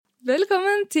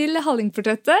Velkommen til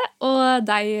Hallingportrettet og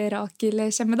deg, Rakel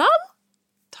Kjemmedal.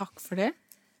 Takk for det.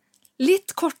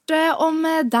 Litt kort om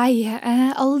deg.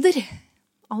 Alder?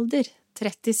 Alder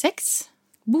 36.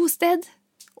 Bosted?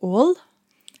 Ål.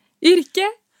 Yrke?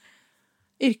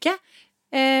 Yrke.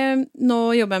 Nå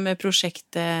jobber jeg med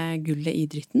prosjektet Gullet i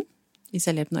dritten i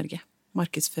Selvhjelp Norge.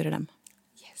 Markedsfører dem.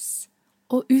 Yes.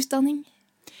 Og utdanning?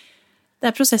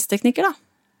 Det prosesstekniker, da.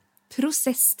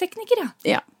 Prosesstekniker, ja.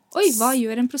 Ja. Oi, hva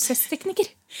gjør en prosesstekniker?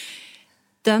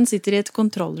 Den sitter i et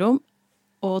kontrollrom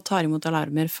og tar imot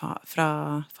alarmer fra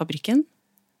fabrikken.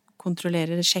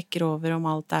 Kontrollerer, sjekker over om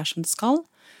alt er som det skal.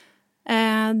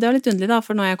 Det var litt underlig da,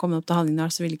 for når jeg kom opp til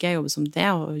Hallingdal så ville ikke jeg jobbe som det,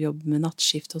 og jobbe med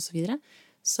nattskift og så videre.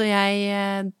 Så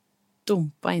jeg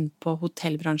dumpa inn på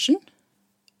hotellbransjen.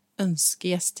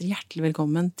 Ønsker gjester hjertelig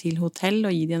velkommen til hotell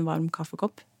og gi dem en varm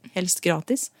kaffekopp. Helst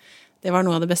gratis. Det var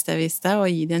noe av det beste jeg visste, å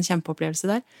gi dem en kjempeopplevelse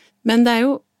der. Men det er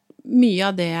jo mye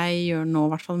av det jeg gjør nå, i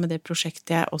hvert fall med det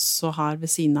prosjektet jeg også har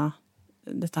ved siden av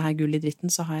dette her Gull i dritten,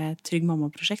 så har jeg et Trygg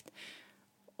Mamma-prosjekt.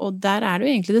 Og der er det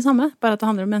jo egentlig det samme, bare at det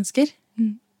handler om mennesker.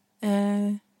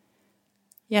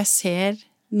 Jeg ser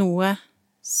noe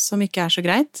som ikke er så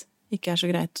greit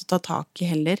å ta tak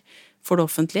i heller for det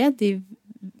offentlige.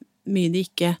 Mye de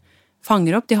ikke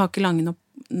fanger opp, de har ikke lange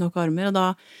nok armer, og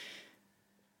da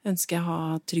ønsker jeg å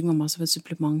ha Trygg Mamma som et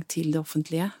supplement til det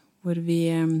offentlige, hvor vi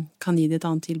kan gi det et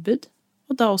annet tilbud,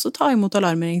 og da også ta imot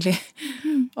alarmer, egentlig.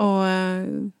 Og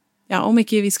ja, om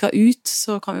ikke vi skal ut,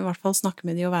 så kan vi i hvert fall snakke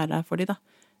med de og være der for de, da.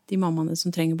 De mammaene som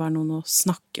trenger bare noen å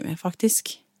snakke med,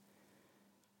 faktisk.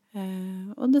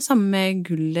 Og det samme med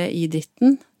Gullet i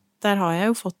dritten. Der har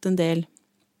jeg jo fått en del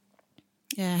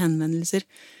henvendelser,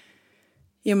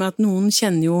 i og med at noen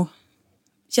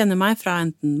kjenner meg fra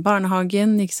enten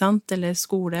barnehagen, ikke sant, eller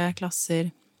skole,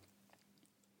 klasser,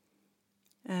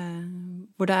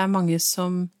 hvor det er mange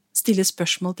som stiller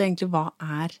spørsmål til egentlig hva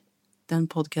er den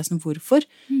podcasten, hvorfor?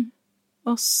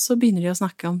 Og så begynner de å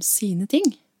snakke om sine ting.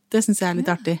 Det synes jeg er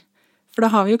litt artig. For da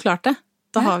har vi jo klart det.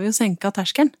 Da har vi jo senket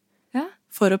terskelen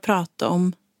for å prate om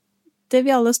det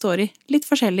vi alle står i. Litt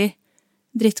forskjellig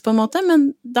dritt på en måte, men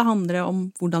det handler om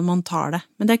hvordan man tar det.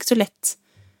 Men det er ikke så lett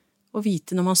å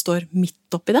vite når man står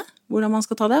midt oppi det, hvordan man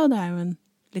skal ta det, og det er jo en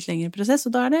litt lengre prosess,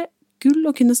 og da er det gull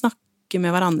å kunne snakke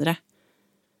med hverandre.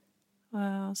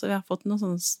 Så vi har fått noen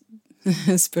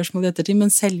sånne spørsmål i ettertid,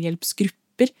 men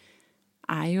selvhjelpsgrupper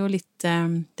er jo litt,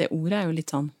 det ordet er jo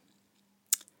litt sånn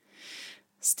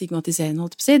stigmatiserende,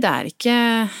 holdt på å si. Det er ikke,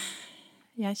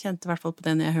 jeg kjente i hvert fall på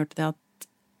det når jeg hørte det, at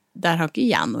der har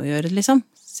ikke jeg noe å gjøre, liksom.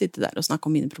 Sitte der og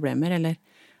snakke om mine problemer,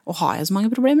 og har jeg så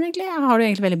mange problemer egentlig? Jeg har det jo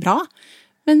egentlig veldig bra.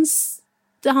 Mens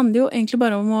det handler jo egentlig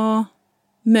bare om å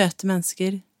møte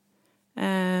mennesker,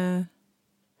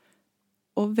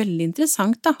 og veldig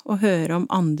interessant da, å høre om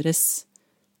andres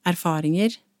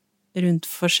erfaringer rundt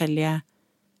forskjellige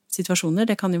situasjoner.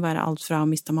 Det kan jo være alt fra å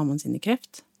miste mammaen sin i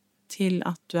kreft, til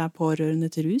at du er pårørende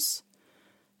til rus.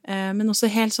 Men også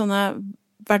helt sånne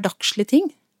hverdagslige ting.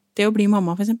 Det å bli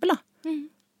mamma, for eksempel, da.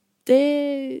 Det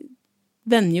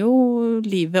vender jo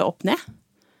livet opp ned.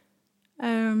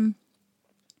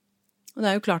 Og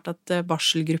det er jo klart at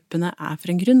barselgruppene er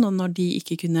for en grunn, og når de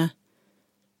ikke kunne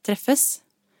treffes,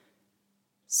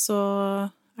 så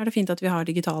er det fint at vi har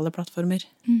digitale plattformer.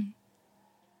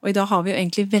 Og i dag har vi jo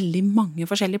egentlig veldig mange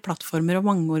forskjellige plattformer og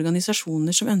mange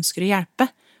organisasjoner som ønsker å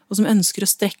hjelpe, og som ønsker å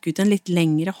strekke ut en litt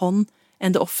lengre hånd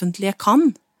enn det offentlige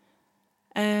kan.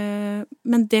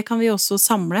 Men det kan vi også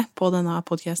samle på denne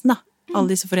podcasten, da.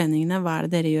 Alle disse foreningene, hva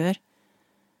er det dere gjør?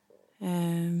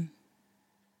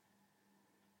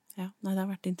 Ja, nei, det har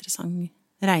vært en interessant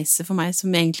reise for meg, som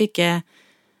egentlig ikke,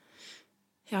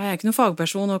 ja, jeg er ikke noen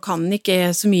fagperson og kan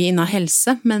ikke så mye innen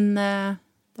helse, men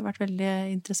det har vært veldig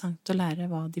interessant å lære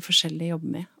hva de forskjellige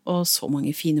jobber med, og så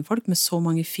mange fine folk med så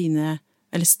mange fine,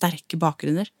 eller sterke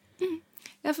bakgrunner.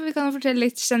 Ja, for vi kan jo fortelle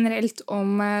litt generelt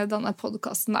om denne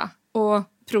podcasten da, og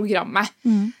programmet.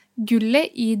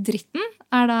 Gullet i dritten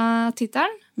er da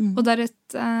titelen, og det er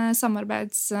et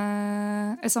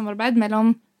samarbeid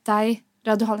mellom deg,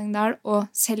 Radio Hallingdal og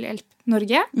Selvhjelp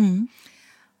Norge.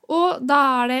 Og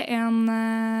da er det en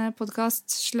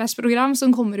podcast/program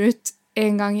som kommer ut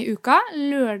en gang i uka.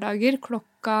 Lørdager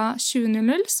klokka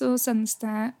 20.00 så sendes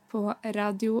det på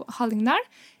Radio Hallingdal.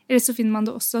 Eller så finner man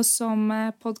det også som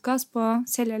podcast på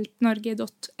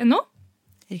selvhjelpnorge.no.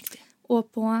 Riktig. Og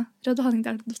på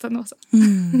radiohallingdal.no også.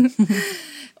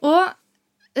 Og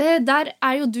der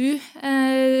er jo du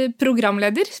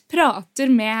programleder, prater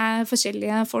med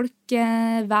forskjellige folk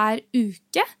hver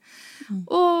uke.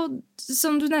 Og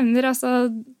som du nevner, altså,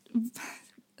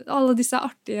 alle disse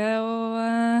artige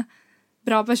og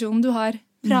bra personene du har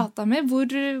pratet med.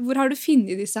 Hvor har du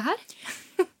funnet disse her?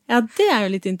 Ja, det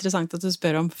jo litt interessant at du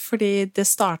spør om, fordi det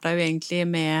startet jo egentlig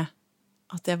med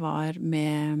at jeg var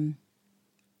med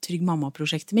Trygg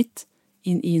Mamma-prosjektet mitt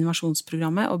i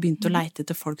innovasjonsprogrammet, og begynte å leite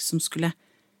etter folk som skulle,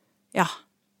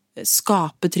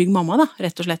 skape Trygg Mamma, da,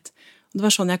 rett og slett. Og det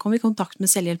var sånn jeg kom i kontakt med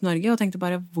Selvhjelp Norge, og tenkte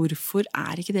bare, hvorfor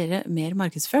ikke dere mer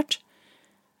markedsført?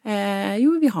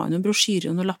 Jo, vi har noen brosjyrer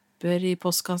og noen lapper i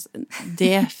postkassen.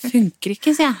 Det funker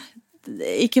ikke, sier jeg.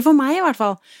 Ikke for meg i hvert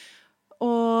fall.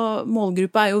 Og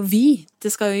målgruppa jo vi. Det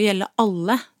skal jo gjelde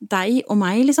alle. Deg og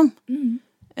meg, liksom.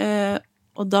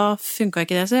 Og da funket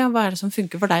ikke det, så hva det som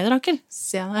funker for deg, Rakel?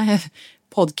 Så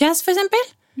podcast, for eksempel.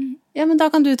 Ja, men da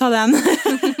kan du ta den.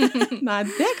 Nei,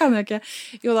 det kan jeg ikke.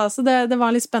 Jo da, så det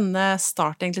var litt spennende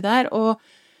start egentlig der. Og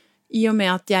i og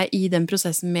med at jeg i den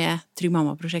prosessen med Trygg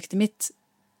Mamma-prosjektet mitt,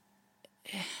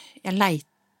 jeg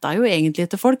leita jo egentlig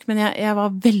etter folk, men jeg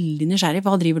var veldig nysgjerrig.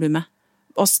 Hva driver du med?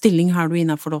 Og stilling har du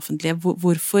innenfor det offentlige?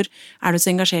 Hvorfor du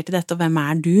så engasjert i dette, og hvem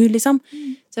du, liksom?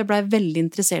 Så jeg ble veldig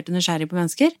interessert og nysgjerrig på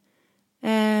mennesker.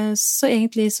 Så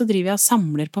egentlig så driver jeg og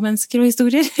samler på mennesker og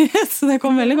historier. Så det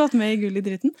kom veldig godt med i Gull i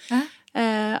dritten.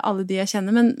 Alle de jeg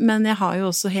kjenner. Men jeg har jo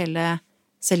også hele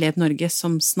Selvhjelp Norge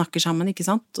som snakker sammen, ikke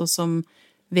sant? Og som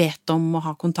vet om å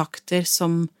ha kontakter,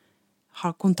 som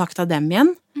har kontaktet dem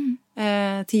igjen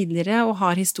tidligere, og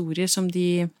har historier som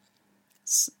de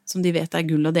vet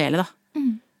gull å dele, da.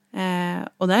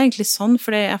 Og det egentlig sånn,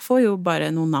 for jeg får jo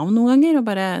bare noen navn noen ganger, og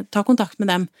bare ta kontakt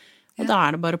med dem. Og da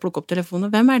det bare å plukke opp telefonen.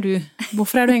 Hvem du?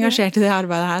 Hvorfor du engasjert i det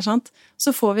arbeidet her, sant?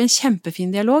 Så får vi en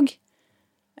kjempefin dialog.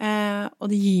 Og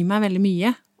det gir meg veldig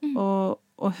mye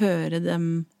å høre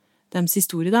dems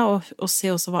historie, da, og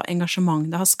se også hva engasjement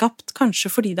det har skapt.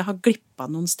 Kanskje fordi det har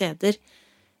glippet noen steder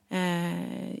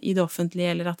i det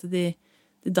offentlige, eller at de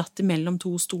datt imellom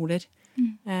to stoler.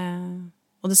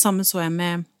 Og det samme så jeg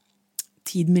med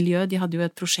Tid-miljø. De hadde jo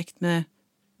et prosjekt med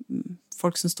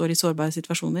folk som står i sårbare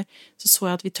situasjoner. Så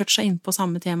jeg at vi touchet inn på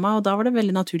samme tema, og da var det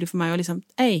veldig naturlig for meg å liksom,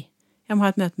 jeg må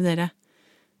ha et møte med dere.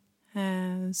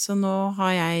 Så nå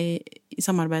har jeg i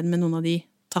samarbeid med noen av de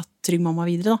tatt Trygg Mamma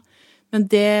videre, da. Men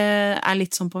det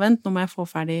litt sånn på vent. Nå må jeg få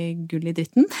ferdig Gull i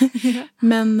dritten.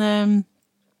 Men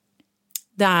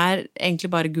det egentlig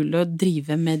bare gull å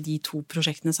drive med de to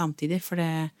prosjektene samtidig, for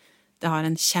det har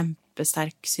en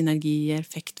kjempesterk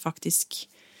synergieffekt, faktisk.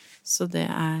 Så det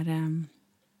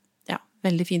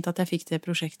veldig fint at jeg fikk det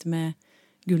prosjektet med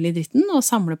Gull i dritten, og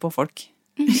samle på folk.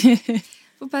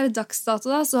 For per dagsdato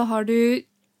da, så har du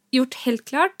gjort helt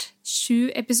klart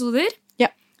 7 episoder.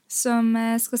 Som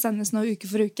skal sendes nå uke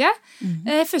for uke.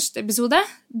 Første episode,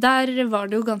 der var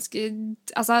det jo ganske,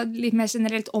 litt mer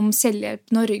generelt om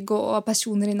Selvhjelp Norge og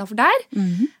personer innenfor der.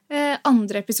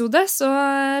 Andre episode så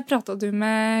pratet du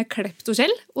med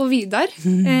Klepto-Kjell og Vidar.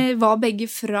 Var begge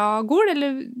fra Gol,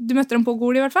 eller du møtte dem på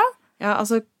Gol i hvert fall? Ja,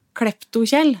 altså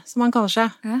Klepto-Kjell, som han kaller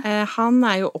seg. Han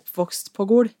jo oppvokst på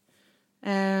Gol.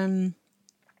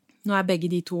 Nå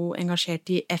begge de to engasjert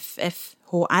i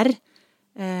FFHR,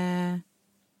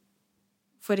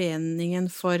 Foreningen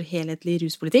for helhetlig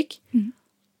ruspolitikk.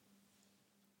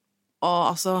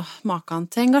 Og maken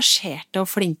til engasjerte og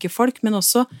flinke folk, men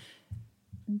også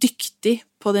dyktig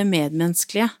på det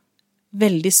medmenneskelige.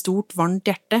 Veldig stort, varmt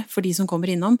hjerte for de som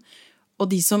kommer innom, og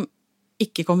de som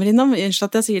ikke kommer innom, unnskyld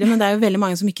at jeg sier det, men det jo veldig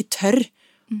mange som ikke tør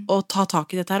å ta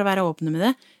tak i dette her og være åpne med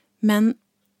det, men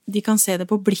de kan se det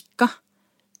på blikka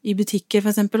i butikker for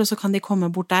eksempel, og så kan de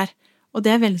komme bort der. Og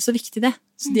det veldig så viktig det.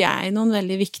 Så de noen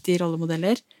veldig viktige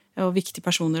rollemodeller, og viktige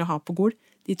personer å ha på Gol.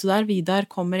 De to der, Vidar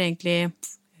kommer egentlig,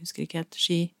 jeg husker ikke helt,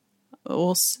 Ski,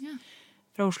 Ås,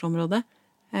 fra Oslo-området.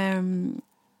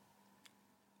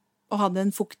 Og hadde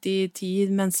en fuktig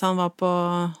tid mens han var på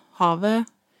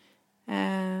havet.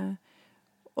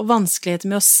 Og vanskeligheter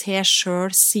med å se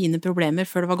selv sine problemer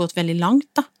før det var gått veldig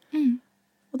langt, da.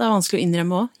 Og det vanskelig å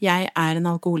innrømme også. Jeg en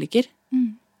alkoholiker.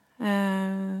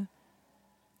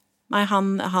 Nei,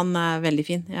 han veldig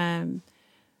fin.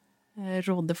 Jeg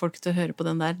råder folk til å høre på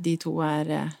den der. De to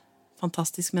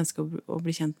fantastiske mennesker å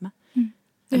bli kjent med.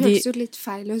 Det høres jo litt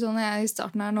feil ut når jeg i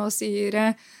starten her nå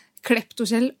sier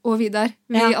Klepto-Kjell og Vidar.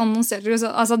 Vi annonserer jo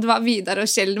det var Vidar og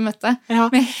Kjell du møtte.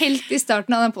 Men helt i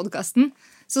starten av den podcasten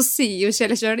så sier jo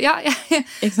Kjell selv,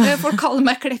 folk kaller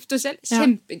meg Klepto-Kjell.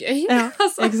 Kjempegøy.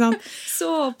 Ikke sant? Så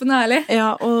åpen og ærlig. Ja,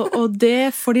 og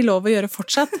det får de lov å gjøre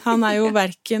fortsatt. Han jo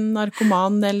hverken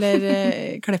narkoman eller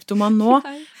kleptoman nå,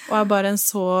 og bare en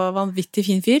så vanvittig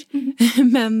fin fyr.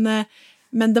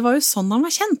 Men det var jo sånn han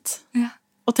var kjent.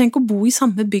 Og tenk å bo i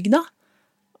samme bygda.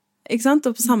 Ikke sant?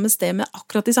 Og på samme sted med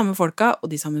akkurat de samme folka, og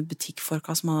de samme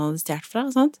butikkfolka som han hadde stjert fra.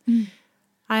 Sant?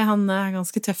 Nei, han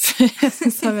ganske tøff. Jeg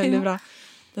synes det veldig bra,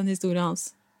 den historien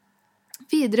hans.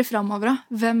 Videre fremover, da.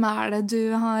 Hvem det du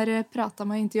har pratet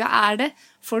med og intervjuet? Det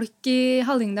folk i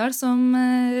Hallingdal som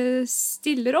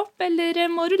stiller opp, eller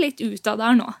må du litt ut av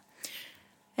der nå?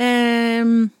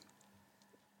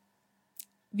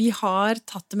 Vi har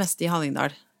tatt det meste i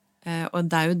Hallingdal, og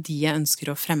det jo de jeg ønsker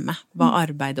å fremme. Hva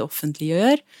arbeidet offentlig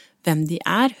gjør, hvem de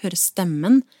høre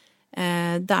stemmen.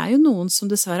 Det jo noen som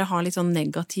dessverre har litt sånn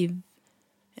negative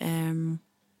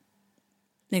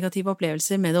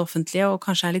opplevelser med det offentlige, og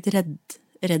kanskje litt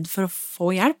redd for å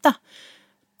få hjelp, da.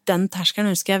 Den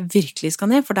terskelen ønsker jeg virkelig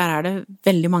skal ned, for der det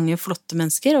veldig mange flotte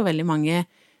mennesker, og veldig mange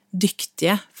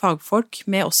dyktige fagfolk,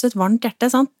 med også et varmt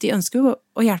hjerte, sant? De ønsker jo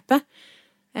å hjelpe.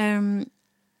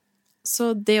 Så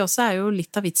det også jo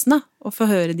litt av vitsen, da, å få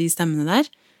høre de stemmene der,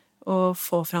 og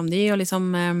få fram de, og liksom,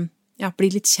 bli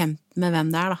litt kjent med hvem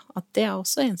det da. At det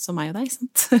også en som meg og deg,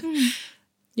 sant?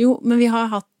 Jo, men vi har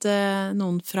hatt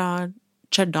noen fra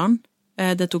Stjørdal.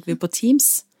 Det tok vi på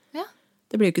Teams. Ja.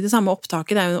 Det blir jo ikke det samme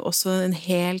opptaket, det jo også en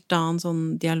helt annen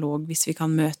sånn dialog hvis vi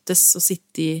kan møtes og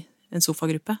sitte i en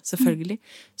sofagruppe, selvfølgelig.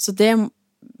 Så det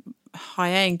har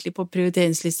jeg egentlig på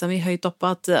prioriteringslista mi høyt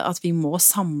oppe, at vi må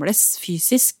samles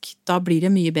fysisk. Da blir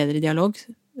det mye bedre dialog,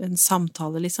 en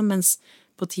samtale liksom, mens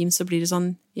på Teams så blir det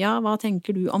sånn, ja, hva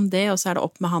tenker du om det? Og så det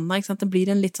opp med handa, ikke sant? Det blir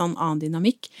en litt sånn annen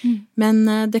dynamikk. Men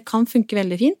det kan funke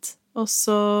veldig fint, og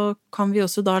så kan vi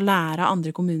også da lære av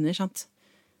andre kommuner, sant?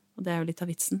 Og det jo litt av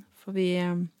vitsen. For vi,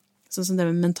 sånn som det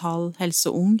med mental helse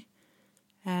og ung,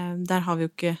 der har vi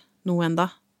jo ikke noe enda.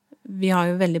 Vi har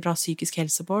jo veldig bra psykisk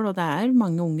helsebord, og det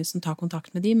mange unge som tar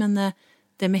kontakt med de, men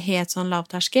det med helt sånn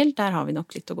lavterskel, der har vi nok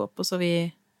litt å gå på, så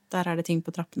der det ting på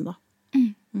trappene da.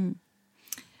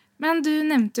 Men du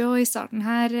nevnte jo i starten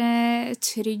her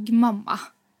Trygg mamma.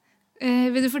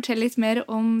 Vil du fortelle litt mer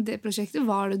om det prosjektet?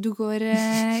 Hva det du går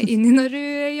inn i når du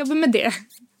jobber med det?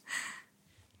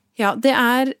 Ja, det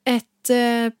et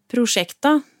prosjekt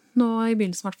da. Nå i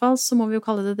begynnelsen i hvert fall, så må vi jo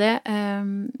kalle det.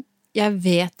 Jeg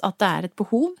vet at det et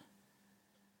behov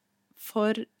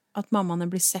for at mammaene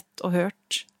blir sett og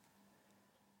hørt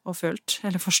og følt,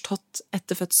 eller forstått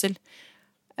etter fødsel.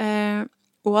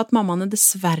 Og at mammaene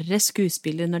dessverre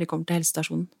skuespiller når de kommer til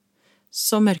helsestasjonen.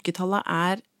 Så mørketallet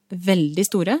veldig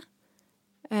store.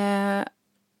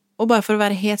 Og bare for å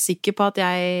være helt sikker på at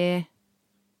jeg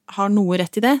har noe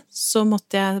rett i det, så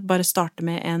måtte jeg bare starte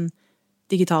med en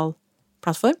digital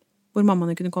plattform, hvor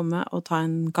mammaene kunne komme og ta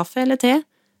en kaffe eller te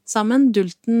sammen,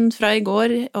 dulten fra i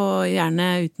går, og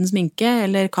gjerne uten sminke,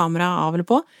 eller kamera av eller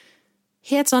på.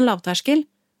 Helt sånn lavterskel.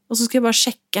 Og så skulle jeg bare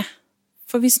sjekke.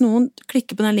 For hvis noen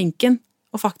klikker på den linken,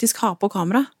 og faktisk ha på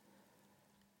kamera,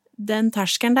 den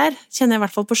terskelen der, kjenner jeg i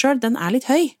hvert fall på selv, den litt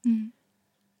høy.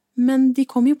 Men de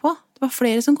kom jo på. Det var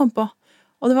flere som kom på.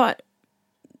 Og det var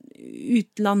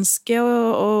utenlandske,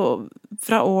 og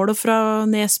fra Ål og fra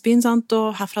Nesbyen, sant?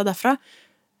 Og herfra og derfra.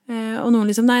 Og noen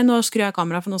liksom, nei, nå skrur jeg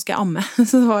kamera, for nå skal jeg amme.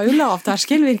 Så det var jo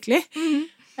lavterskel, virkelig.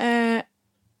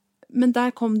 Men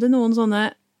der kom det noen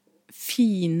sånne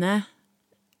fine,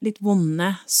 litt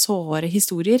vonde, såre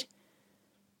historier,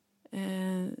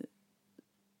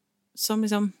 som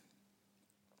liksom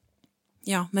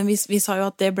ja, men vi sa jo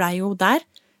at det ble jo der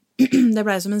det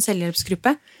ble som en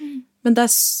selvhjelpsgruppe men der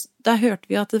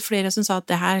hørte vi at det flere som sa at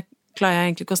det her klarer jeg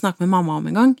egentlig ikke å snakke med mamma om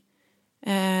en gang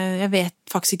jeg vet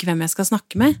faktisk ikke hvem jeg skal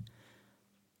snakke med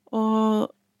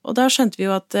og da skjønte vi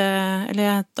jo at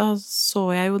eller da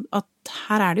så jeg jo at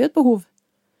her det jo et behov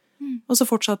og så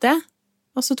fortsatte jeg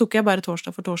og så tok jeg bare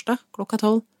torsdag for torsdag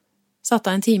 12:00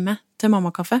 satte av en time til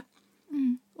mammakaffe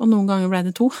og noen ganger ble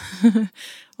det 2.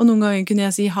 Og noen ganger kunne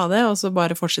jeg si ha det, og så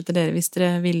bare fortsetter dere hvis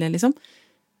dere ville, liksom.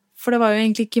 For det var jo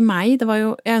egentlig ikke meg, det var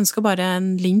jo, jeg ønsket bare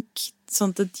en link,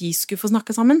 sånn at de skulle få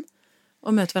snakke sammen,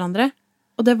 og møte hverandre.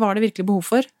 Og det var det virkelig behov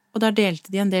for, og der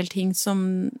delte de en del ting som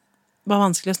var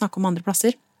vanskelig å snakke om andre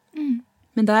plasser.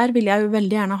 Men der ville jeg jo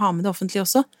veldig gjerne ha med det offentlige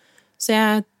også. Så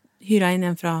jeg hyret inn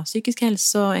en fra psykisk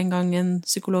helse, og en gang en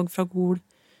psykolog fra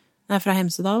fra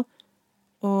Hemsedal.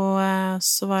 Og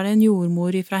så var det en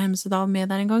jordmor fra Hemsedal med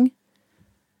der en gang.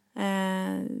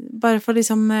 Bare for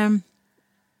liksom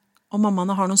om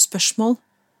mammaene har noen spørsmål.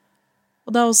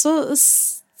 Og da også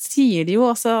sier de jo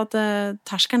også at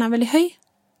terskelen veldig høy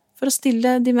for å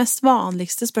stille de mest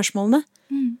vanligste spørsmålene.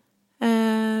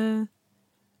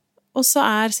 Og så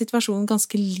situasjonen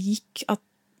ganske lik at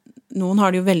noen har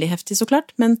det jo veldig heftig så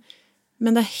klart, men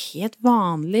det helt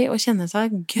vanlig å kjenne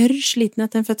seg gørr sliten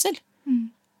etter en fødsel.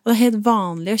 Og det helt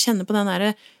vanlig å kjenne på den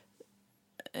der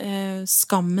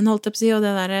skammen, holdt jeg på å si, og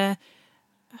det der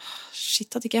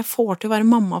shit, at ikke jeg får til å være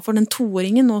mamma for den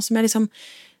 2-åringen nå som jeg liksom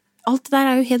alt det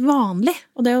der jo helt vanlig,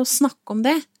 og det å snakke om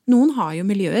det noen har jo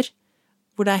miljøer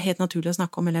hvor det helt naturlig å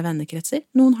snakke om eller vennekretser,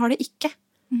 noen har det ikke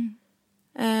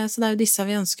Så det jo disse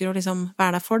vi ønsker å liksom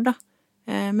være der for, da.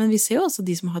 Men vi ser jo også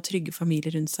de som har trygge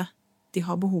familier rundt seg. De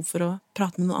har behov for å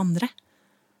prate med noen andre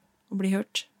og bli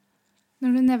hørt.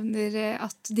 Når du nevner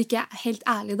at de ikke helt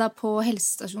ærlige da, på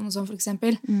helsestasjonen og sånn, for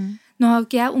eksempel. Nå har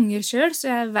ikke jeg unger selv, så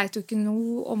jeg vet jo ikke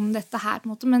noe om dette her, på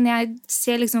en måte, men jeg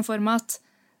ser liksom for meg at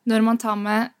når man tar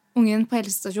med ungen på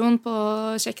helsestasjonen på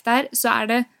sjekk der, så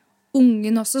det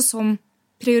ungen også som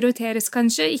prioriteres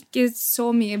kanskje, ikke så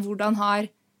mye hvordan har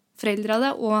foreldre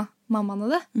det og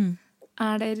mammaene det.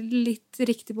 Det litt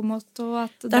riktig på en måte? Og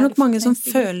at det nok mange som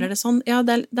føler det sånn. Ja,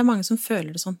 det mange som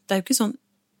føler det sånn. Det jo ikke sånn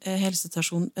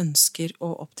helsestasjonen ønsker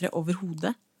å opptre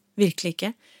overhodet. Virkelig ikke.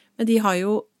 Men de har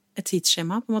jo et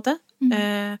tidsskjema, på en måte.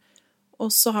 Og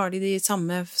så har de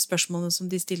samme spørsmålene som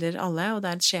de stiller alle, og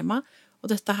det et skjema. Og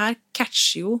dette her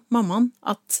catcher jo mammaen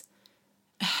at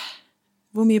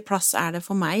hvor mye plass det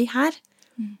for meg her?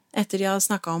 Etter de har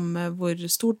snakket om hvor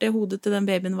stort det hodet til den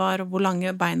babyen var, og hvor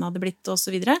lange beina hadde blitt, og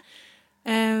så videre.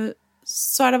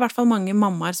 Så det i hvert fall mange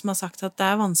mammaer som har sagt at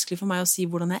det vanskelig for meg å si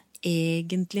hvordan jeg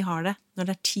egentlig har det når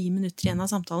det 10 minutter igjen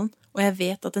av samtalen, og jeg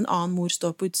vet at en annen mor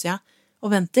står på utsida og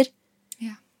venter.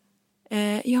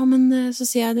 Ja, men så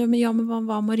sier jeg det, ja, men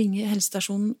hva med å ringe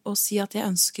helsestasjonen og si at jeg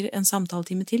ønsker en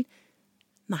samtaletime til?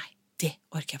 Nei, det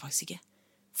orker jeg faktisk ikke.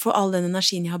 For all den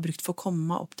energien jeg har brukt for å komme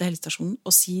meg opp til helsestasjonen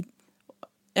og si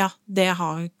ja, det jeg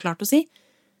har klart å si,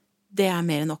 det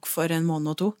mer enn nok for en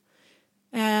måned og 2.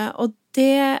 Og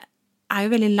det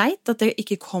jo veldig leit at det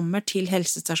ikke kommer til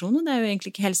helsestasjonen. Det jo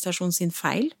egentlig ikke helsestasjonen sin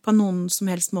feil på noen som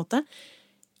helst måte.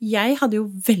 Jeg hadde jo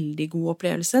veldig god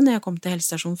opplevelse når jeg kom til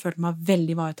helsestasjonen, følte meg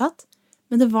veldig ivaretatt.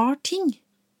 Men det var ting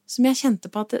som jeg kjente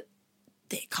på at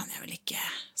det kan jeg vel ikke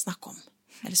snakke om,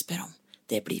 eller spørre om.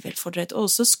 Det blir vel for drøyt.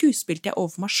 Og så skuespilte jeg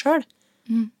overfor meg selv.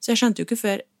 Så jeg skjønte jo ikke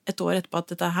før et år etterpå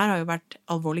at dette her har jo vært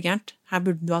alvorlig gærent. Her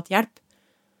burde du hatt hjelp.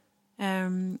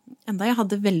 Enda jeg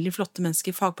hadde veldig flotte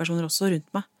mennesker, fagpersoner også rundt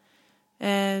meg.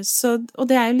 Og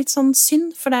det jo litt sånn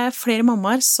synd, for det flere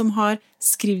mammaer som har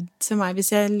skrevet til meg,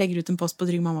 hvis jeg legger ut en post på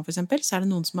Trygg Mamma for eksempel, så det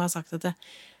noen som har sagt at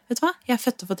vet du hva, jeg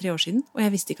fødte for 3 år siden, og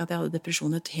jeg visste ikke at jeg hadde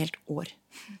depresjon et helt år.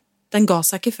 Den ga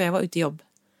seg ikke før jeg var ute i jobb.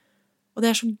 Og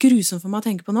det så grusomt for meg å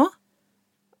tenke på nå,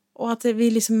 og at vi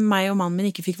liksom, meg og mannen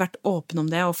min ikke fikk vært åpen om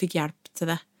det, og fikk hjelp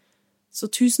til det. Så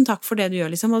tusen takk for det du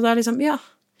gjør, liksom. Og det liksom, ja,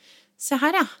 se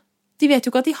her, ja. De vet jo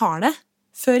ikke at de har det,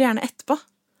 før gjerne etterpå.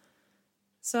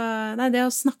 Så nei, det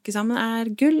å snakke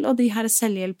sammen gull, og de her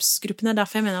selvhjelpsgruppene,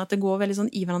 derfor jeg mener at det går veldig sånn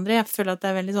i hverandre. Jeg føler at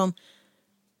det veldig sånn,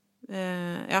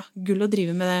 ja, gull å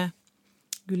drive med det,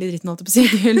 gull i dritten holdt jeg på å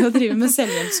si, gull å drive med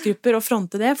selvhjelpsgrupper og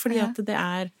fronte det, fordi at det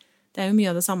jo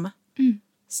mye av det samme.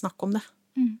 Snakk om det.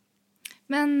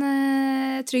 Men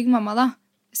Trygg Mamma da,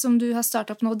 som du har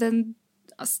startet opp nå, den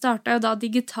startet jo da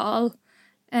digital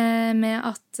med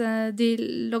at de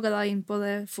logget da inn på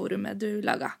det forumet du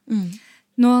laget.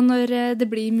 Nå når det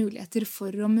blir muligheter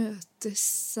for å møtes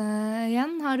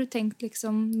igjen, har du tenkt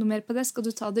liksom noe mer på det? Skal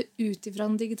du ta det ut fra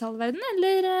den digitale verden,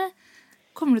 eller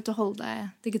kommer du til å holde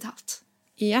deg digitalt?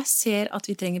 Jeg ser at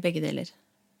vi trenger begge deler.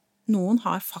 Noen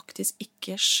har faktisk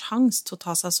ikke sjans til å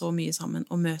ta seg så mye sammen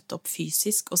og møte opp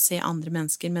fysisk og se andre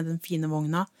mennesker med den fine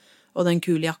vogna og den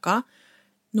kule jakka.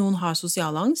 Noen har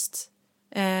sosial angst,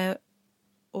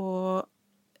 og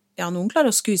ja, noen klarer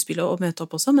å skuespille og møte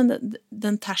opp også, men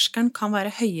den terskelen kan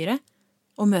være høyere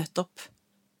å møte opp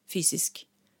fysisk.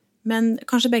 Men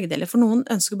kanskje begge deler, for noen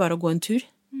ønsker bare å gå en tur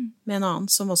med en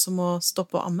annen som også må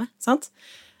stoppe og amme, sant?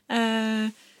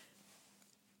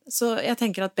 Så jeg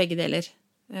tenker at begge deler.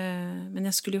 Men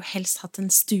jeg skulle jo helst hatt en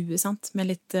stue, sant? Med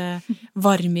litt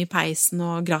varme i peisen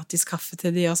og gratis kaffe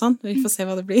til de og sånn. Vi får se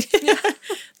hva det blir.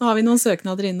 Nå har vi noen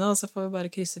søknader inne, og så får vi bare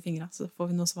krysse fingra, så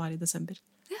får vi noe svar i desember.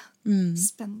 Ja,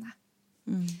 spennende.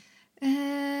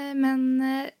 Men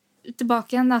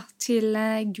tilbake igjen da, til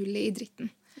gullet i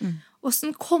dritten.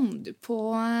 Hvordan kom du på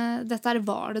dette?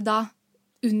 Var det da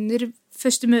under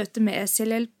første møte med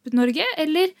Selvhjelp Norge,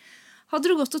 eller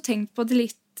hadde du gått og tenkt på det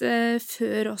litt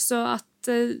før også, at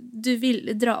du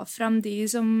ville dra fram de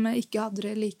som ikke hadde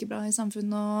det like bra i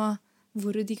samfunnet, og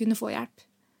hvor de kunne få hjelp?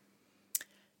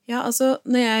 Ja, altså,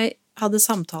 når jeg hadde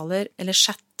samtaler eller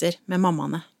chatter med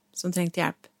mammaene som trengte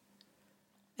hjelp,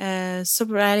 så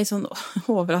ble jeg litt sånn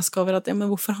overrasket over at, ja, men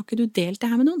hvorfor har ikke du delt det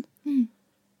her med noen?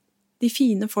 De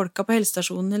fine folka på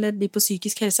helsestasjonen, eller de på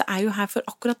psykisk helse, jo her for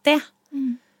akkurat det.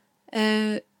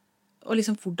 Og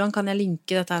liksom, hvordan kan jeg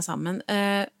linke dette her sammen?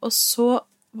 Og så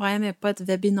var jeg med på et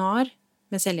webinar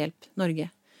med Selvhjelp Norge.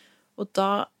 Og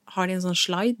da har de en sånn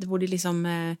slide hvor de liksom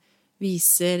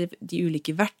viser de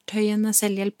ulike verktøyene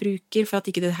Selvhjelp bruker, for at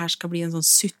ikke det her skal bli en sånn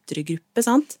sutregruppe,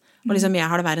 sant? Og liksom, jeg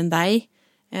har det verre enn deg.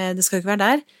 Det skal jo ikke være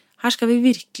der. Her skal vi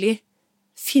virkelig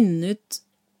finne ut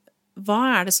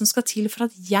hva det som skal til for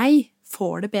at jeg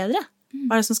får det bedre?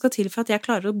 Hva det som skal til for at jeg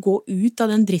klarer å gå ut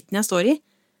av den dritten jeg står i?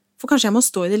 For kanskje jeg må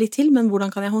stå i det litt til, men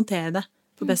hvordan kan jeg håndtere det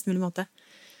på best mulig måte?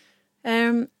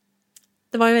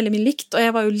 Det var jo veldig mye likt, og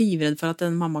jeg var jo livredd for at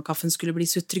den mammakaffen skulle bli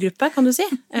sutregruppe, kan du si.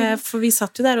 For vi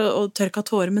satt jo der og tørka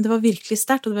tårer, men det var virkelig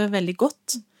sterkt, og det var veldig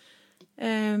godt.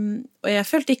 Og jeg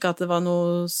følte ikke at det var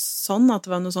noe sånn, at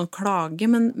det var noe sånn klage,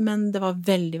 men det var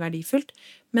veldig verdifullt.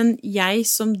 Men jeg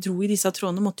som dro i disse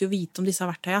trådene måtte jo vite om disse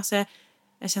verktøyene, så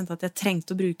jeg kjente at jeg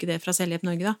trengte å bruke det fra Selvhjelp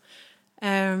Norge da.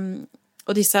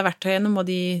 Og disse verktøyene må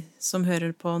de som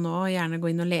hører på nå gjerne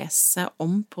gå inn og lese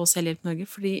om på Selvhjelp Norge,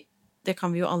 fordi det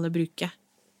kan vi jo alle bruke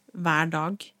hver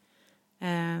dag,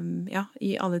 ja,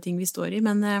 i alle ting vi står i.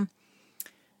 Men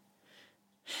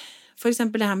for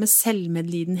eksempel det her med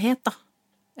selvmedlidenhet da.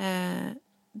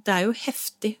 Det jo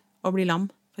heftig å bli lam,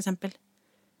 for eksempel.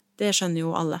 Det skjønner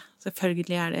jo alle.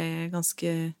 Selvfølgelig det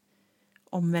ganske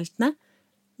omveltende.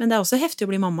 Men det også heftig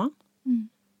å bli mamma.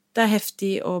 Det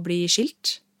heftig å bli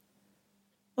skilt.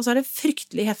 Og så det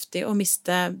fryktelig heftig å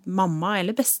miste mamma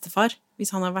eller bestefar,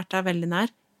 hvis han har vært der veldig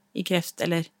nær, i kreft,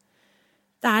 eller...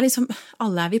 Det liksom,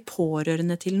 alle vi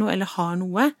pårørende til noe, eller har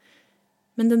noe.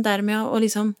 Men den der med å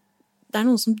liksom... Det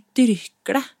noen som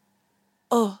dyrker det.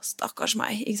 Stakkars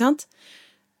meg, ikke sant?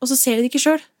 Og så ser de det ikke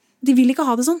selv. De vil ikke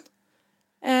ha det sånn.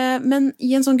 Men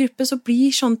i en sånn gruppe så blir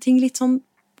sånne ting litt sånn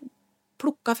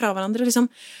plukket fra hverandre. Liksom,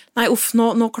 nei,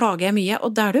 nå klager jeg mye,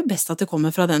 og da det jo best at det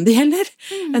kommer fra den det gjelder,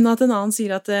 enn at en annen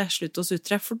sier at slutt å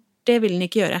sutre, for det vil den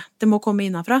ikke gjøre. Det må komme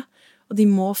innafra, og de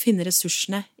må finne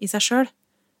ressursene i seg selv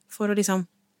for å liksom,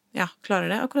 ja, klare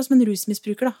det. Akkurat som en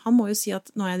rusmisbruker da. Han må jo si at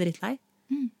nå jeg drittlei.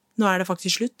 Nå det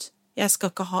faktisk slutt. Jeg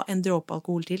skal ikke ha en dråpe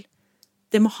alkohol til.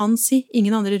 Det må han si.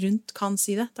 Ingen andre rundt kan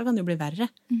si det. Da kan det jo bli verre.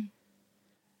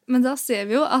 Men da ser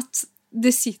vi jo at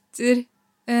det sitter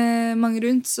mange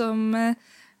rundt som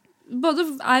både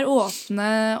åpne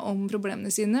om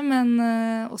problemene sine, men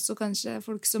også kanskje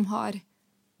folk som har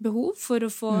behov for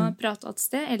å få prate et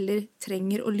sted, eller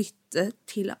trenger å lytte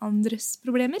til andres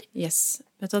problemer. Yes.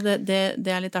 Vet du,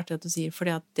 det litt artig at du sier,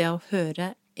 fordi at det å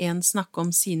høre en snakke om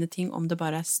sine ting, om det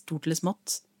bare stort eller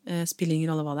smått, spiller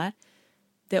ingen rolle hva det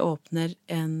det åpner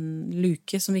en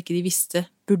luke som ikke de visste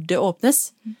burde åpnes.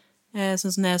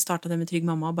 Sånn som når jeg startet det med Trygg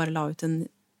Mamma, og bare la ut en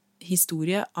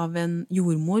historie av en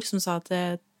jordmor som sa at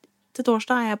til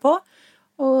torsdag jeg på,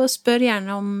 og spør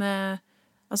gjerne om,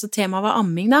 altså temaet var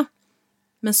amming da,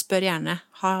 men spør gjerne,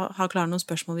 ha klar noen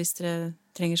spørsmål hvis dere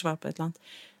trenger svar på et eller annet.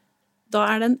 Da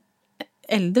det en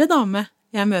eldre dame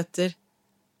jeg møter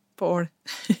på Ål,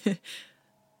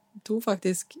 2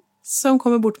 faktisk, som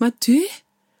kommer bort til meg,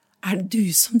 det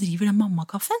du som driver den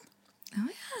mammakaffen? Ja,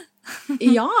 ja.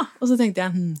 Ja, og så tenkte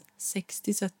jeg,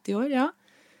 60-70 år, ja.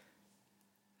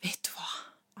 Vet du hva?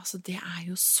 Altså, det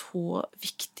jo så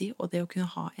viktig, og det å kunne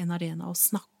ha en arena og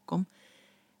snakke om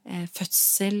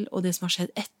fødsel, og det som har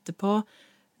skjedd etterpå,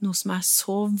 noe som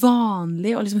så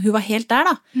vanlig, og liksom, hun var helt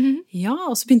der da. Ja,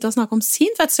 og så begynte hun å snakke om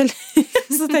sin fødsel.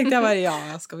 Så tenkte jeg bare,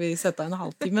 ja, skal vi sette en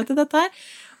halvtime til dette her?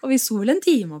 Og vi sto vel en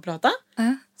time og pratet.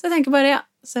 Så jeg tenker bare, ja,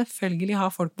 selvfølgelig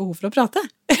har folk behov for å prate.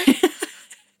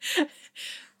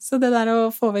 Så det der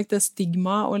å få vekk det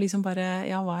stigma, og liksom bare,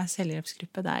 ja, hva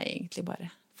selvhjelpsgruppe? Det egentlig bare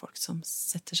folk som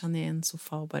setter seg ned i en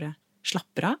sofa og bare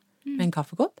slapper av med en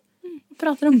kaffekopp, og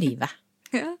prater om livet.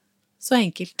 Ja. Så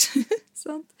enkelt.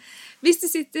 Sant. Hvis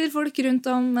det sitter folk rundt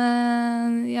om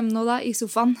hjemme nå da, i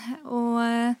sofaen, og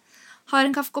har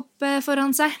en kaffekopp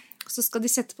foran seg, så skal de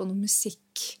sette på noe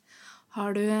musikk.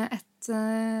 Har du et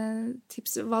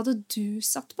tips? Hva hadde du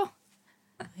satt på?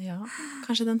 Ja,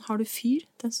 kanskje den Har du fyr?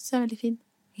 Den synes jeg veldig fin.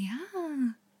 Ja.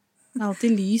 Det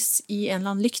alltid lys i en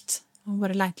eller annen lykt. Man må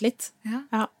bare leite litt.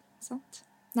 Ja, sant.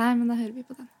 Nei, men da hører vi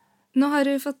på den. Nå har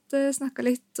du fått snakket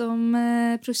litt om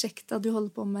prosjektet du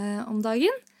holder på med om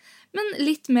dagen, men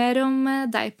litt mer om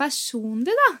deg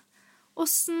personlig da.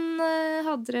 Hvordan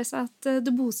hadde det seg at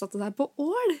du bosatte deg på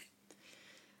Ål?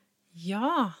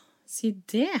 Ja, si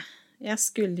det. Jeg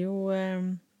skulle jo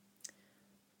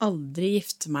aldri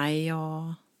gifte meg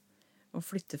og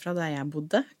flytte fra der jeg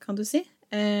bodde, kan du si.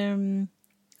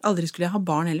 Aldri skulle jeg ha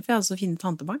barn heller, for jeg hadde så fine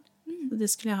tantebarn. Så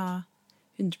det skulle jeg ha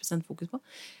 100% fokus på.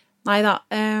 Neida,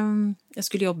 jeg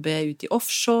skulle jobbe ute i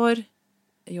offshore,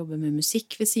 jobbe med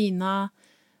musikk ved siden av,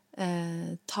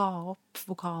 ta opp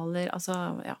vokaler, altså,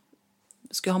 ja,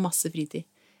 skulle ha masse fritid.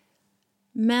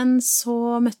 Men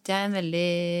så møtte jeg en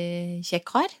veldig kjekk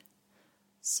kar,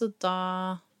 så da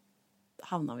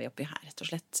havna vi oppi her, rett og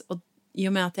slett. Og i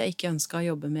og med at jeg ikke ønsket å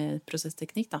jobbe med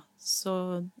prosessteknikk, da, så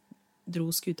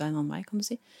dro skuta en annen vei, kan du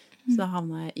si. Så da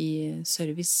havna jeg i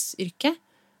serviceyrket.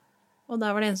 Og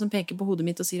der var det en som peker på hodet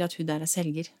mitt og sier at hun der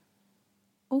selger.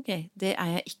 ok, det er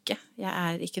jeg ikke. Jeg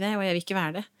er ikke det, og jeg vil ikke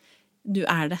være det. Du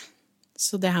er det.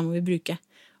 Så det her må vi bruke.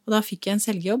 Og da fikk jeg en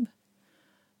selgejobb.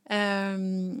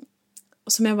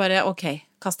 Som jeg bare, ok,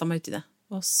 kastet meg ut i det.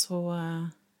 Og så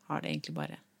har det egentlig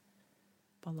bare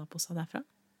ballet på seg derfra.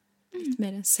 Litt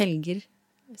mer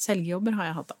selgejobber har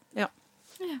jeg hatt da. Ja.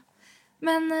 Ja.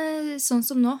 Men sånn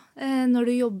som nå, når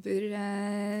du jobber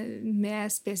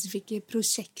med spesifikke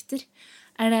prosjekter,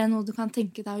 er det noe du kan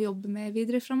tenke deg å jobbe med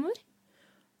videre fremover?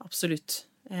 Absolutt.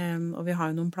 Og vi har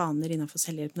jo noen planer innenfor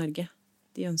Selvhjelp Norge.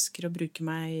 De ønsker å bruke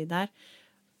meg der.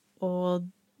 Og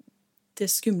det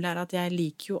skumle er at jeg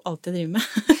liker jo alt jeg driver med.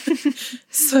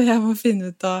 Så jeg må finne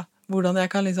ut av hvordan jeg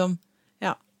kan liksom,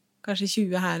 ja, kanskje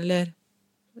 20 her eller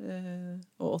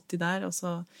og 80 der, og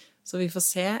så vi får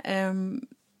se.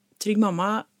 Trygg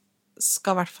mamma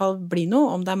skal i hvert fall bli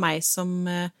noe. Om det er meg som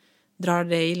drar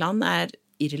det i land, er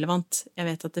irrelevant. Jeg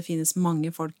vet at det finnes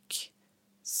mange folk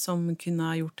som kunne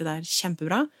ha gjort det der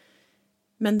kjempebra,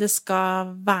 men det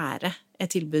skal være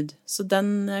et tilbud. Så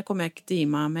den kommer jeg ikke til å gi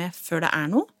meg med før det er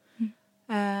noe.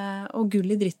 Og gull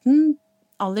i dritten,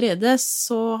 allerede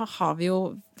så har vi jo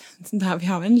vi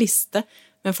har en liste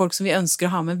med folk som vi ønsker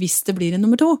å ha med hvis det blir en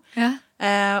nummer 2. Ja.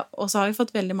 Og så har vi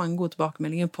fått veldig mange gode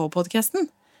tilbakemeldinger på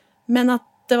podcasten. Men at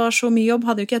det var så mye jobb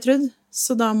hadde jo ikke jeg trodd,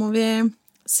 så da må vi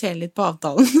se litt på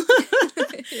avtalen.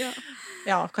 Ja.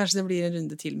 Ja, kanskje det blir en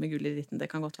runde til med gull i dritten, det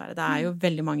kan godt være. Det er jo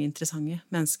veldig mange interessante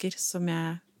mennesker som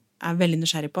jeg er veldig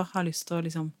nysgjerrig på, har lyst til å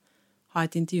liksom ha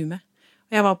et intervju med.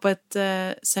 Og jeg var på et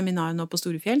seminar nå på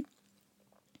Storefjell,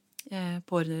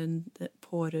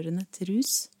 pårørende til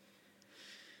rus.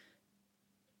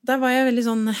 Der var jeg veldig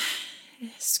sånn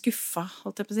skuffa,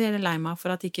 holdt jeg på å si, eller lei meg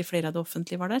for at ikke flere av det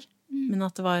offentlige var der, men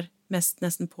at det var mest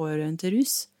nesten pårørende til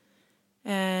rus.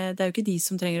 Det er jo ikke de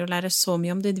som trenger å lære så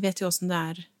mye om det, de vet jo hvordan det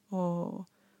er å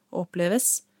oppleves,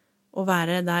 å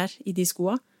være der i de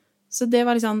skoene. Så det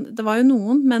var liksom, det var jo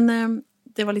noen, men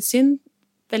det var litt synd.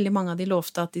 Veldig mange av de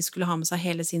lovte at de skulle ha med seg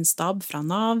hele sin stab fra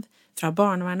NAV, fra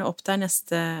barnevernet opp der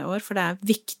neste år, for det er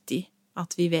viktig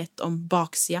at vi vet om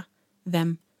baksida.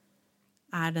 Hvem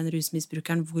er den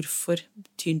rusmisbrukeren? Hvorfor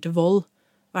tyr den til vold?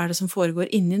 Hva er det som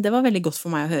foregår inni? Det var veldig godt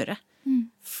for meg å høre.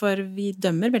 For vi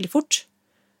dømmer veldig fort,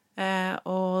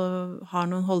 og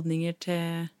har noen holdninger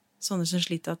til sånne som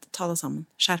sliter at ta deg sammen,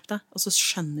 skjerp deg, og så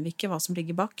skjønner vi ikke hva som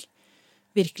ligger bak.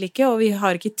 Virkelig ikke, og vi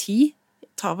har ikke tid,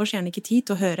 tar oss gjerne ikke tid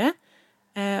til å høre,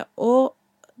 og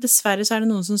dessverre så er det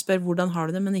noen som spør hvordan har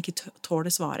du det, men ikke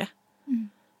tåler svaret.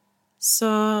 Så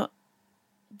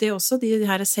det er også de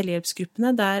her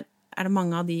selvhjelpsgruppene, der er det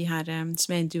mange av de her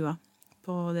som jeg intervjuet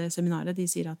på det seminaret, de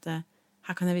sier at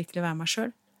her kan jeg virkelig være meg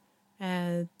selv.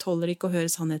 Tåler ikke å høre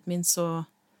sannheten min, så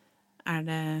er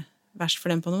det verst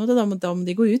for dem på noe måte, da må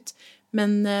de gå ut. Men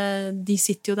de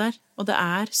sitter jo der, og det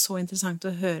er så interessant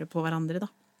å høre på hverandre da.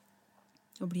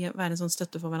 Og være en sånn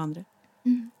støtte for hverandre.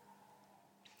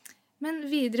 Men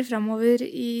videre fremover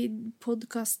i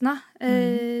podcastene,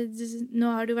 nå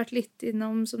har du vært litt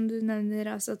innom, som du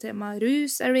nevner, altså tema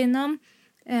rus er du innom.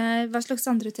 Hva slags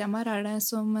andre temaer er det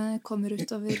som kommer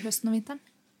ut over høsten og vinteren?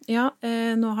 Ja,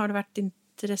 nå har det vært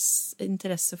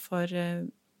interesse for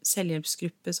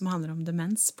selvhjelpsgruppe som handler om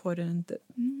demens, pårørende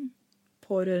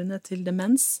til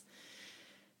demens.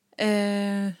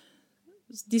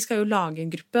 De skal jo lage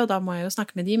en gruppe, og da må jeg jo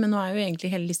snakke med de, men nå er jo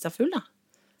egentlig hele lista full da.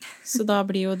 Så da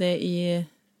blir jo det i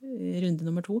runde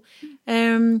nummer 2.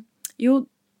 Jo,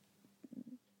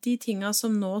 de tingene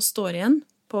som nå står igjen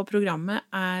på programmet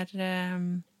er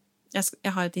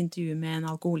jeg har et intervju med en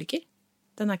alkoholiker.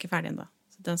 Den er ikke ferdig ennå,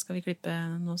 så den skal vi klippe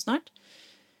nå snart.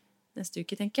 Neste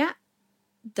uke, tenker jeg.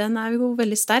 Den er jo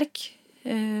veldig sterk.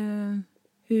 Hun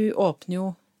åpner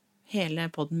jo hele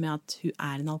podden med at hun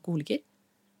er en alkoholiker.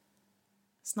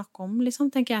 Snakk om, liksom,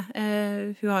 tenker jeg.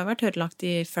 Hun har jo vært hørelagt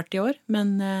i 40 år,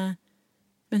 men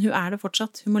hun er det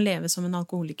fortsatt. Hun må leve som en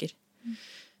alkoholiker.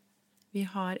 Vi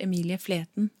har Emilie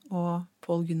Fleten og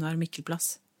Pål Gunnar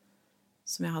Mikkelplass,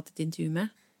 som jeg har hatt et intervju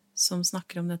med, som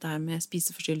snakker om dette her med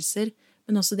spiseforstyrrelser,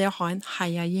 men også det å ha en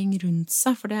heiagjeng rundt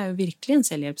seg, for det er jo virkelig en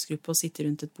selvhjelpsgruppe å sitte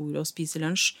rundt et bord og spise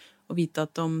lunsj, og vite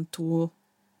at om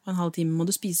 2,5 timer må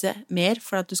du spise mer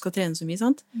for at du skal trene så mye,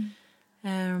 sant?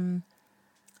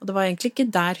 Og det var egentlig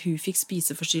ikke der hun fikk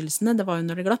spiseforstyrrelsene, det var jo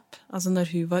når det glapp. Altså når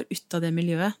hun var ute av det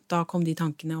miljøet, da kom de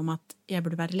tankene om at jeg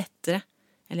burde være lettere,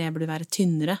 eller jeg burde være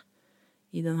tynnere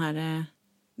i den her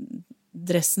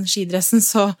skidressen,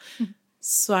 så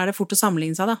er det fort å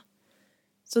sammenligne seg da.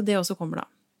 Så det også kommer da.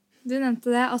 Du nevnte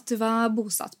det at du var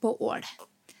bosatt på Ål.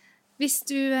 Hvis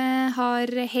du har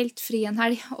helt fri en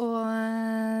helg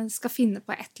og skal finne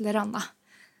på et eller annet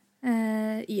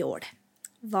i Ål,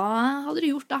 hva hadde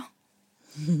du gjort da?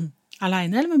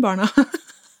 Alene eller med barna?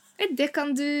 Det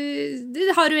kan du...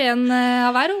 Har du en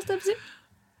av hver, holdt jeg på å si?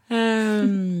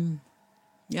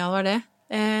 Ja, det var det.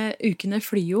 Ukene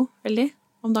flyr jo veldig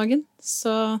om dagen,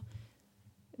 så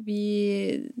det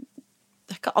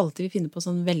er ikke alltid vi finner på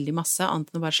sånn veldig masse, annet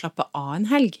enn å bare slappe av en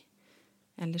helg.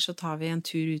 Eller så tar vi en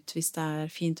tur ut hvis det er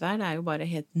fint vær. Det er jo bare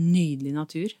helt nydelig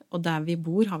natur. Og der vi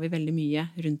bor har vi veldig mye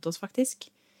rundt oss, faktisk.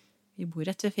 Vi bor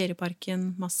rett ved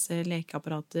ferieparken, masse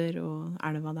lekeapparater og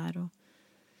elva der.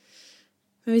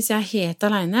 Men hvis jeg er helt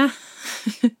alene,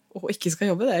 og ikke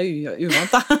skal jobbe, det er jo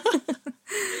uvant da.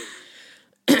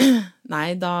 Nei,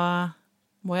 da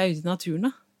må jeg ut i naturen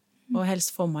da. Og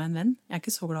helst få meg en venn. Jeg er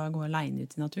ikke så glad i å gå alene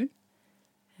ut i naturen.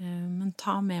 Men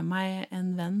ta med meg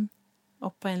en venn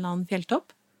opp på en eller annen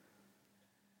fjelltopp.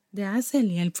 Det er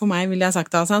selvhjelp for meg, vil jeg ha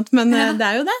sagt da, sant? Men det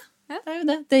er jo det. Det er jo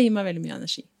det. Det gir meg veldig mye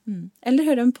energi. Eller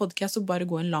høre en podcast og bare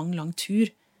gå en lang, lang tur.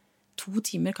 2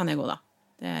 timer kan jeg gå da.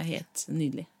 Det er helt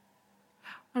nydelig.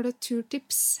 Har du et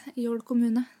turtips i Ål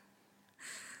kommune?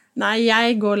 Nei,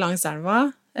 jeg går langs elva.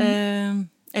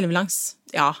 Elvelangs.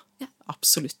 Ja,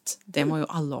 absolutt. Det må jo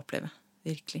alle oppleve,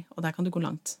 virkelig. Og der kan du gå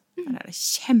langt. Der er det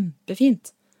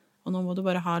kjempefint. Og nå må du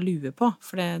bare ha lue på,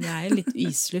 for det er jo litt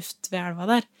isluft ved elva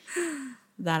der.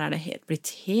 Der er det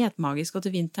blitt helt magisk, og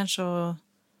til vinteren så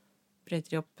brøyter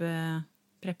de opp,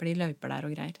 prepper de løyper der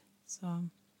og greier. Så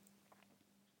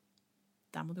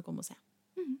der må du komme og se.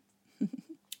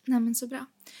 Nei, men så bra.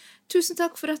 Tusen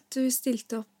takk for at du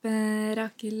stilte opp,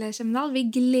 Rakel Kjemdal. Vi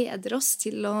gleder oss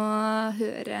til å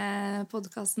høre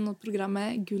podcasten og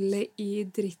programmet Gullet i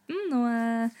dritten nå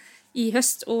i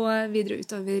høst og videre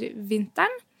utover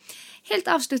vinteren. Helt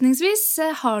avslutningsvis,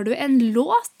 har du en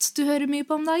låt du hører mye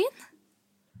på om dagen?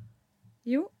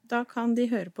 Jo, da kan de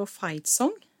høre på Fight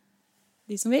Song,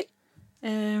 de som vil.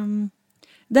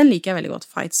 Den liker jeg veldig godt,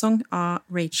 Fight Song av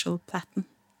Rachel Platten.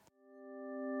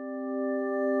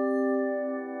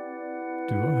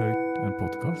 Du har hørt en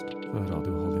podcast fra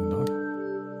Radio Hallingdal.